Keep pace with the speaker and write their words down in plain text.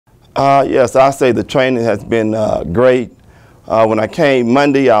Yes, I say the training has been great. When I came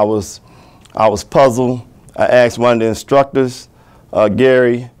Monday, I was puzzled. I asked one of the instructors,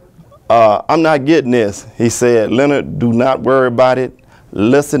 Gary, I'm not getting this. He said, Leonard, do not worry about it.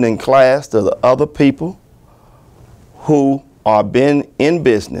 Listen in class to the other people who are been in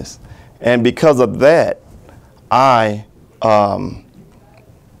business. And because of that, I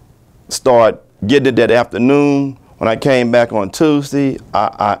start getting it that afternoon. When I came back on Tuesday,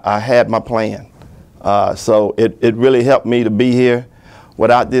 I had my plan. So it really helped me to be here.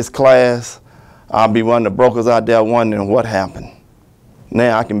 Without this class, I'll be one of the brokers out there wondering what happened.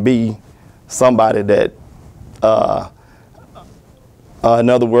 Now I can be somebody that, in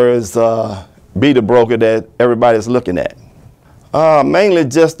other words, be the broker that everybody's looking at. Mainly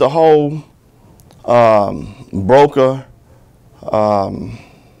just the whole broker,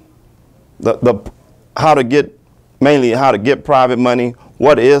 mainly how to get private money,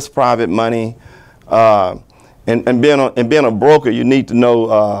 what is private money, and being a broker, you need to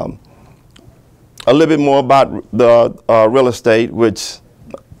know a little bit more about the real estate, which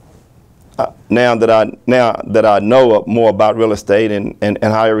now that I know more about real estate and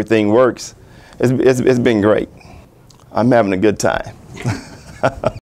how everything works, it's been great. I'm having a good time.